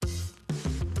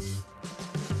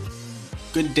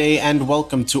Good day and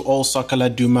welcome to all Soccer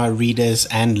Laduma readers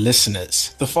and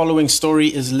listeners. The following story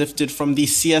is lifted from the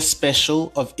Sia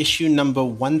special of issue number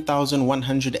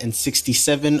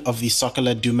 1167 of the Soccer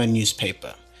Laduma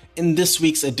newspaper. In this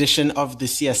week's edition of the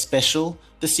Sia special,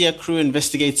 the Sia crew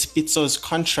investigates Pitso's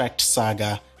contract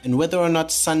saga and whether or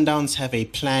not Sundowns have a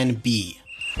plan B.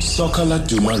 Soccer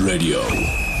Laduma Radio.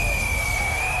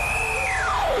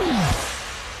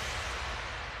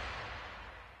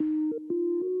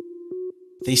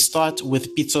 They start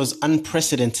with Pitso's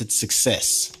unprecedented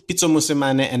success. Pitso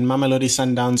Mosimane and Mamelodi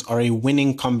Sundowns are a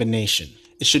winning combination.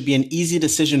 It should be an easy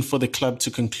decision for the club to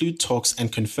conclude talks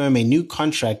and confirm a new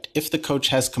contract if the coach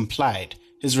has complied.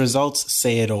 His results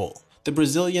say it all. The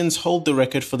Brazilians hold the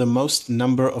record for the most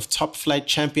number of top-flight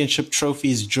championship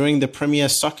trophies during the Premier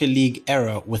Soccer League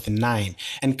era with 9,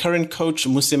 and current coach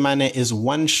Mosimane is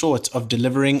one short of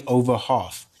delivering over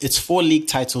half. It's 4 league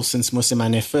titles since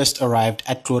Mosimane first arrived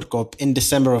at Gloorkop in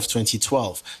December of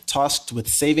 2012, tasked with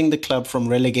saving the club from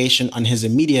relegation on his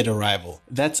immediate arrival.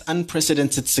 That's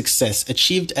unprecedented success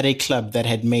achieved at a club that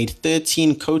had made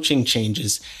 13 coaching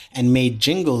changes and made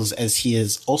Jingles, as he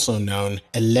is also known,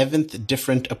 11th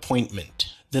different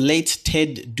appointment. The late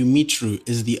Ted Dumitru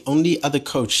is the only other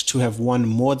coach to have won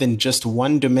more than just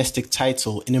one domestic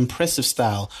title in impressive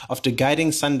style after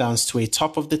guiding Sundowns to a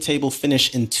top-of-the-table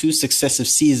finish in 2 successive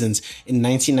seasons in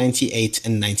 1998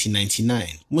 and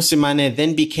 1999. Mosimane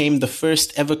then became the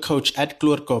first ever coach at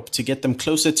Gloorkop to get them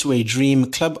closer to a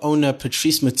dream club owner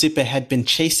Patrice Motsepe had been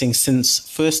chasing since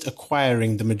first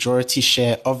acquiring the majority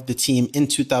share of the team in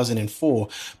 2004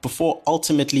 before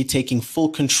ultimately taking full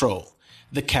control.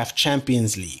 The CAF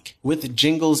Champions League. With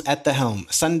Jingles at the helm,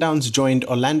 Sundowns joined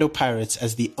Orlando Pirates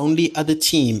as the only other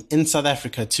team in South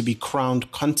Africa to be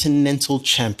crowned continental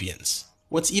champions.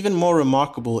 What's even more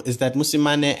remarkable is that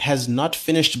Mosimane has not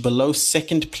finished below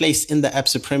second place in the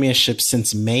ABSA Premiership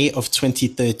since May of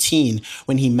 2013,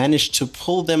 when he managed to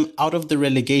pull them out of the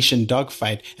relegation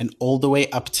dogfight and all the way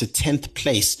up to 10th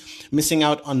place, missing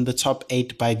out on the top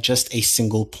 8 by just a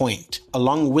single point.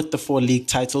 Along with the 4 league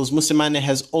titles, Mosimane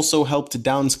has also helped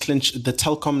Downs clinch the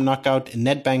Telkom Knockout,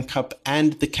 Nedbank Cup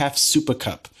and the CAF Super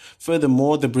Cup.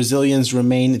 Furthermore, the Brazilians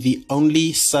remain the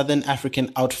only Southern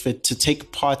African outfit to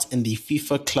take part in the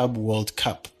FIFA Club World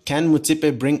Cup. Can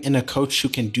Motsepe bring in a coach who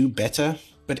can do better?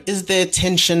 But is there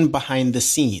tension behind the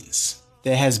scenes?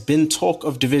 There has been talk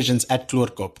of divisions at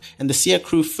Gloorkop, and the Sia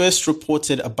crew first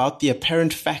reported about the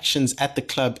apparent factions at the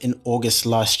club in August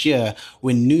last year,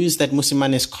 when news that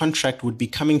Musimane's contract would be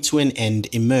coming to an end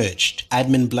emerged.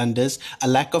 Admin blunders, a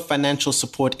lack of financial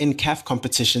support in CAF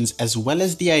competitions, as well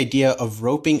as the idea of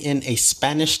roping in a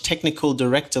Spanish technical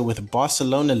director with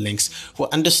Barcelona links,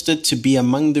 were understood to be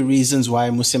among the reasons why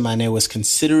Mosimane was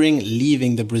considering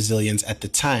leaving the Brazilians at the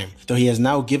time, though he has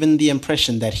now given the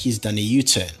impression that he's done a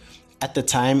U-turn. At the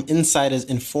time, insiders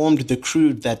informed the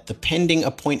crew that the pending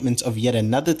appointment of yet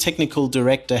another technical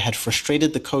director had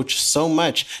frustrated the coach so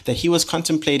much that he was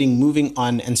contemplating moving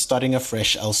on and starting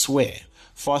afresh elsewhere.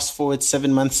 Fast forward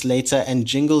 7 months later and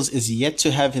Jingles is yet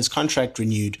to have his contract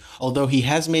renewed, although he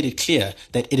has made it clear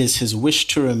that it is his wish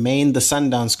to remain the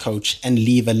Sundowns coach and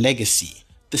leave a legacy.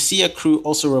 The Sia crew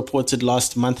also reported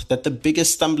last month that the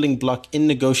biggest stumbling block in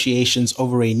negotiations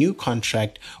over a new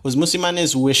contract was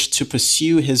Musimane's wish to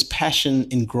pursue his passion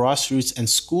in grassroots and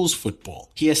schools football.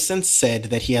 He has since said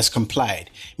that he has complied,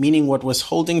 meaning what was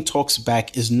holding talks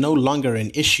back is no longer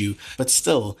an issue, but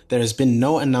still there has been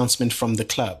no announcement from the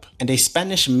club. And a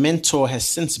Spanish mentor has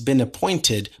since been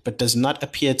appointed, but does not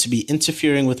appear to be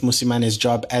interfering with Musimane's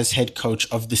job as head coach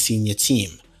of the senior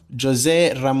team.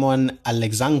 Jose Ramon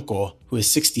Alexanco, who is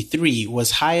 63,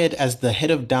 was hired as the head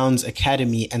of Downs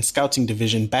Academy and Scouting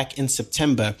Division back in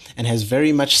September and has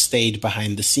very much stayed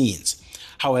behind the scenes.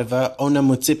 However, owner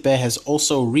Motsepe has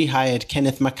also rehired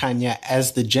Kenneth Makanya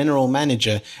as the general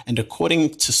manager and,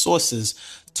 according to sources,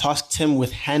 tasked him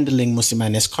with handling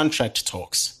Musimane's contract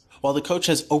talks. While the coach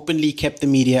has openly kept the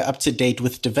media up to date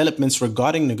with developments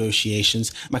regarding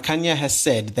negotiations, Makanya has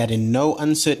said that in no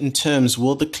uncertain terms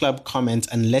will the club comment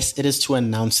unless it is to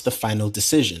announce the final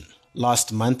decision.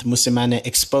 Last month, Mosimane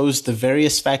exposed the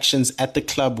various factions at the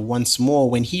club once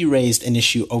more when he raised an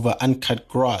issue over uncut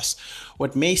grass.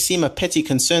 What may seem a petty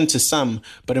concern to some,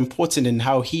 but important in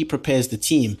how he prepares the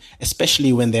team,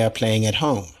 especially when they are playing at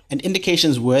home. And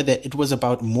indications were that it was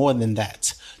about more than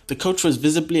that. The coach was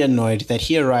visibly annoyed that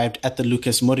he arrived at the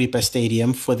Lucas Moripa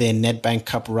Stadium for their Nedbank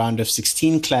Cup round of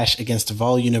 16 clash against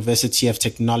Vaal University of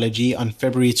Technology on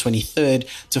February 23rd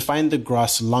to find the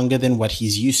grass longer than what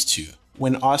he's used to.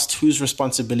 When asked whose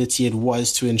responsibility it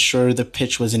was to ensure the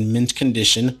pitch was in mint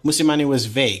condition, Mosimane was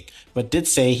vague, but did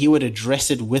say he would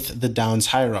address it with the Downs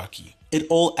hierarchy. It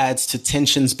all adds to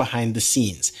tensions behind the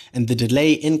scenes, and the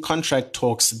delay in contract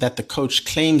talks that the coach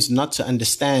claims not to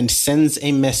understand sends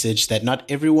a message that not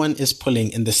everyone is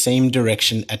pulling in the same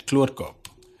direction at Gloorkop.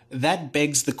 That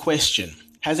begs the question,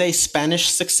 has a Spanish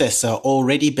successor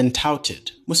already been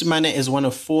touted? Mosimane is one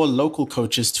of 4 local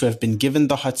coaches to have been given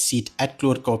the hot seat at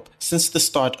Gloorkop since the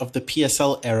start of the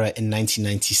PSL era in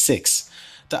 1996,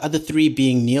 the other 3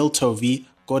 being Neil Tovey,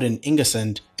 Gordon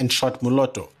Ingersand, and Trot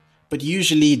Muloto. But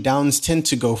usually Downs tend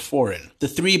to go foreign. The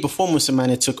 3 before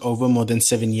Mosimane took over more than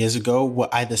 7 years ago were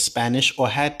either Spanish or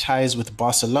had ties with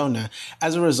Barcelona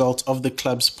as a result of the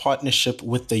club's partnership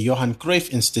with the Johan Cruyff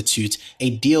Institute, a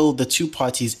deal the 2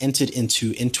 parties entered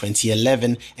into in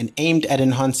 2011 and aimed at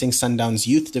enhancing Sundown's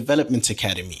youth development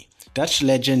academy. Dutch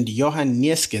legend Johan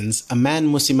Neeskens, a man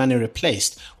Mosimane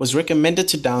replaced, was recommended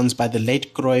to Downs by the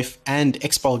late Cruyff, and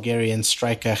ex-Bulgarian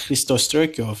striker Hristo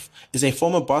Stoichkov is a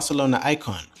former Barcelona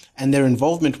icon, and their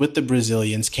involvement with the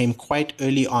Brazilians came quite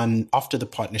early on after the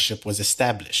partnership was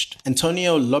established.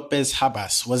 Antonio Lopez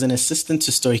Habas was an assistant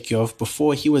to Stoichkov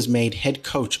before he was made head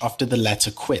coach after the latter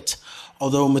quit,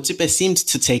 although Motsepe seemed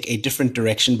to take a different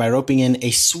direction by roping in a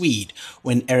Swede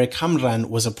when Erik Hamran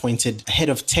was appointed head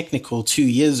of technical 2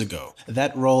 years ago.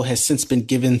 That role has since been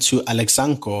given to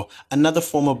Alexanko, another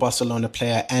former Barcelona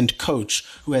player and coach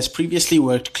who has previously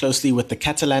worked closely with the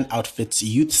Catalan outfit's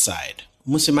youth side.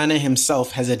 Mosimane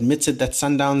himself has admitted that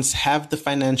Sundowns have the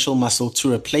financial muscle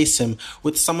to replace him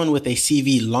with someone with a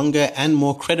CV longer and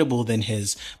more credible than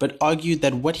his, but argued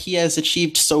that what he has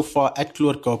achieved so far at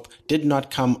Gloorkop did not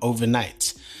come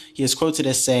overnight. He is quoted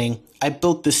as saying, "I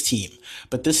built this team,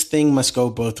 but this thing must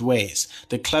go both ways.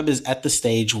 The club is at the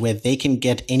stage where they can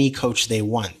get any coach they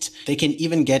want. They can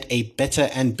even get a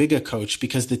better and bigger coach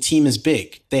because the team is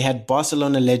big. They had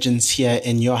Barcelona legends here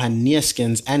in Johan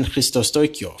Neeskens and Hristo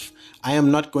Stoichkov. I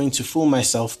am not going to fool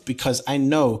myself because I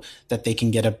know that they can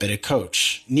get a better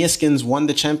coach." Neeskens won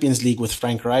the Champions League with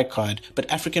Frank Rijkaard, but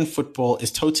African football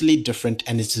is totally different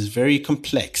and it is very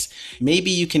complex. Maybe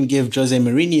you can give Jose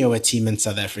Mourinho a team in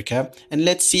South Africa, and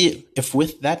let's see if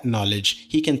with that knowledge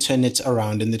he can turn it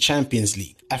around in the Champions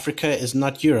League. Africa is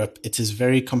not Europe, it is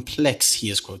very complex, he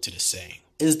is quoted as saying.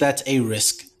 Is that a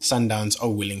risk Sundowns are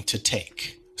willing to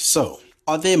take? So,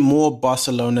 are there more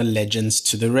Barcelona legends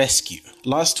to the rescue?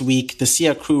 Last week, the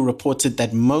Sia crew reported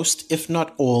that most, if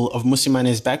not all, of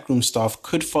Musimane's backroom staff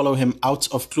could follow him out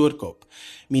of Gloorkop,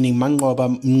 meaning Mangoba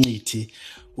Mngiti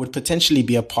would potentially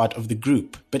be a part of the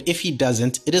group. But if he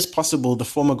doesn't, it is possible the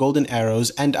former Golden Arrows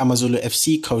and Amazulu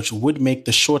FC coach would make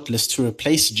the shortlist to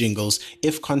replace Jingles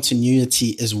if continuity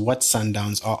is what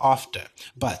Sundowns are after.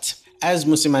 But as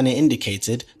Mosimane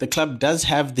indicated, the club does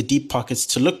have the deep pockets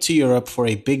to look to Europe for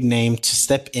a big name to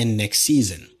step in next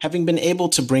season. Having been able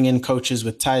to bring in coaches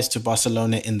with ties to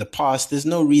Barcelona in the past, there's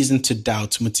no reason to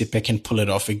doubt Motsepe can pull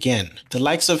it off again. The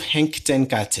likes of Henk ten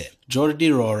Kate, Jordi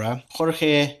Rora,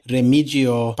 Jorge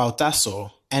Remigio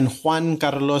Pautasso, and Juan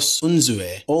Carlos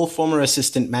Unzue, all former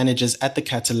assistant managers at the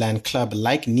Catalan club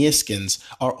like Neeskens,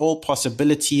 are all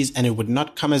possibilities, and it would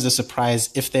not come as a surprise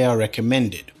if they are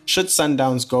recommended. Should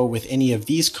Sundowns go with any of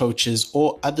these coaches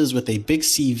or others with a big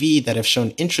CV that have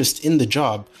shown interest in the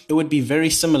job, it would be very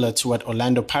similar to what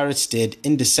Orlando Pirates did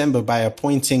in December by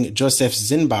appointing Joseph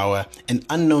Zinnbauer, an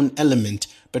unknown element,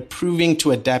 but proving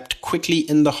to adapt quickly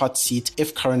in the hot seat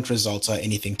if current results are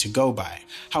anything to go by.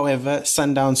 However,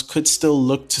 Sundowns could still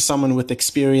look to someone with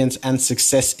experience and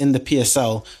success in the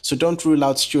PSL, so don't rule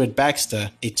out Stuart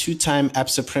Baxter, a 2-time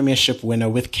ABSA Premiership winner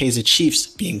with Kaizer Chiefs,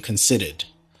 being considered.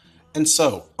 And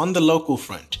so, on the local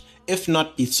front, if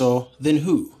not Pitso, then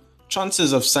who?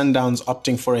 Chances of Sundowns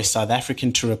opting for a South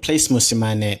African to replace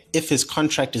Mosimane if his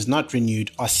contract is not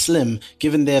renewed are slim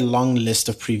given their long list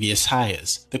of previous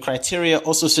hires. The criteria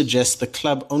also suggests the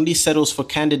club only settles for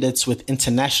candidates with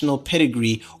international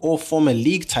pedigree or former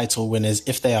league title winners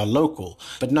if they are local,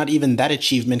 but not even that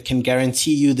achievement can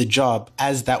guarantee you the job,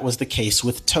 as that was the case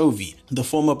with Tovey, the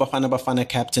former Bafana Bafana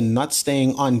captain, not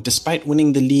staying on despite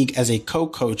winning the league as a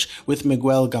co-coach with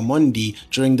Miguel Gamondi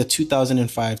during the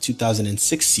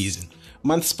 2005-2006 season.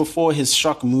 Months before his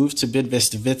shock move to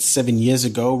Bidvest Wits 7 years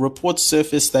ago, reports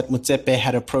surfaced that Motsepe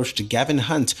had approached Gavin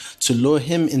Hunt to lure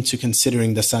him into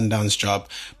considering the Sundowns job,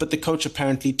 but the coach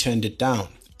apparently turned it down.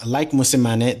 Like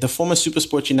Mosimane, the former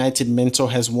SuperSport United mentor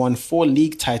has won 4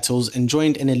 league titles and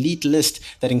joined an elite list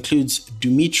that includes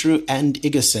Dumitru and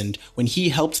Igersund when he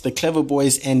helped the Clever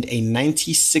Boys end a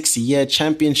 96-year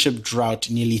championship drought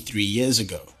nearly 3 years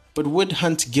ago. But would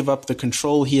Hunt give up the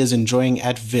control he is enjoying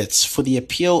at Wits for the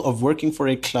appeal of working for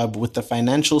a club with the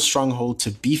financial stronghold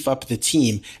to beef up the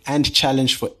team and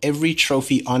challenge for every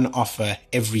trophy on offer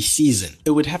every season?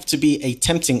 It would have to be a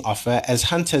tempting offer, as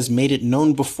Hunt has made it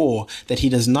known before that he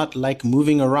does not like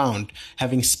moving around,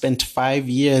 having spent 5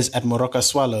 years at Moroka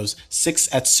Swallows, 6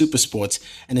 at SuperSport,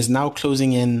 and is now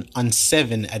closing in on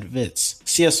 7 at Wits.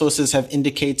 Sia sources have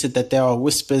indicated that there are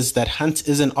whispers that Hunt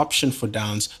is an option for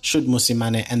Downs should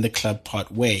Mosimane and the club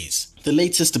part ways. The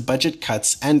latest budget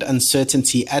cuts and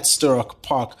uncertainty at Sturrock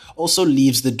Park also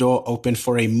leaves the door open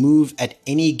for a move at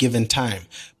any given time,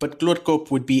 but Gloorkop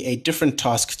would be a different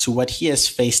task to what he has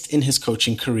faced in his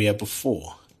coaching career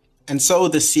before. And so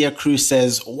the Sia crew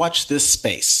says, watch this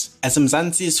space. As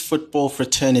Mzansi's football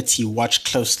fraternity watch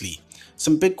closely,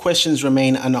 some big questions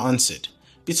remain unanswered.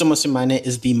 Pitso Mosimane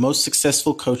is the most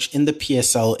successful coach in the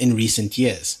PSL in recent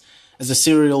years. As a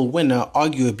serial winner,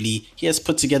 arguably, he has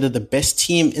put together the best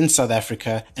team in South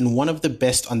Africa and one of the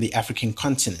best on the African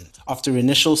continent. After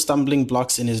initial stumbling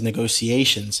blocks in his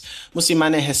negotiations,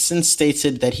 Mosimane has since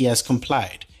stated that he has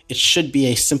complied. It should be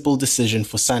a simple decision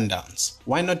for Sundowns.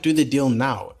 Why not do the deal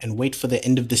now and wait for the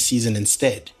end of the season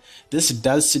instead? This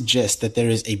does suggest that there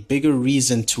is a bigger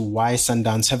reason to why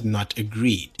Sundowns have not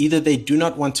agreed. Either they do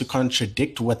not want to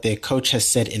contradict what their coach has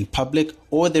said in public,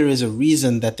 or there is a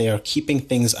reason that they are keeping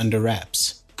things under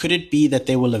wraps. Could it be that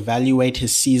they will evaluate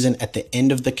his season at the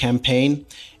end of the campaign?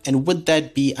 And would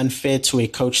that be unfair to a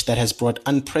coach that has brought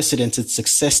unprecedented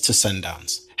success to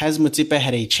Sundowns? Has Motsepe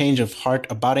had a change of heart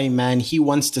about a man he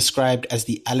once described as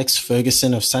the Alex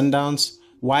Ferguson of Sundowns?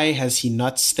 Why has he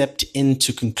not stepped in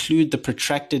to conclude the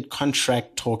protracted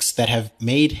contract talks that have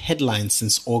made headlines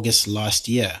since August last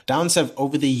year? Downs have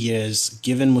over the years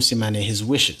given Mosimane his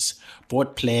wishes,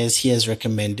 bought players he has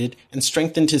recommended, and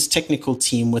strengthened his technical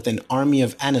team with an army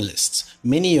of analysts,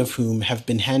 many of whom have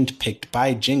been handpicked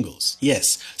by Jingles.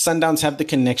 Yes, Sundowns have the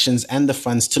connections and the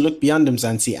funds to look beyond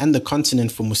Mzansi and the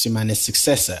continent for Musimane's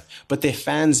successor, but their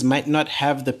fans might not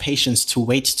have the patience to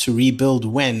wait to rebuild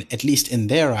when, at least in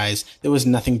their eyes, there was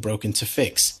nothing broken to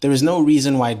fix. There is no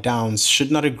reason why Downs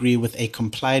should not agree with a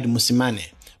complied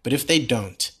Mosimane, but if they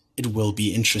don't, it will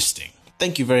be interesting.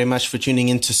 Thank you very much for tuning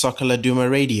in to Soccer Laduma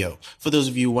Radio. For those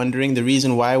of you wondering, the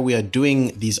reason why we are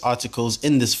doing these articles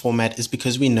in this format is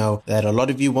because we know that a lot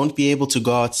of you won't be able to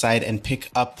go outside and pick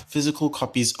up physical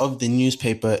copies of the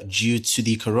newspaper due to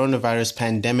the coronavirus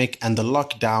pandemic and the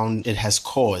lockdown it has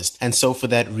caused. And so for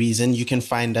that reason, you can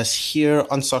find us here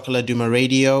on Soccer Laduma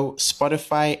Radio,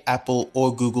 Spotify, Apple,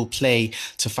 or Google Play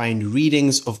to find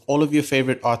readings of all of your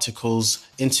favorite articles,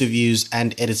 interviews,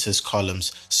 and editors'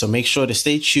 columns. So make sure to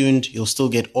stay tuned. You'll still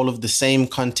get all of the same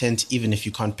content even if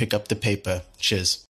you can't pick up the paper. Cheers.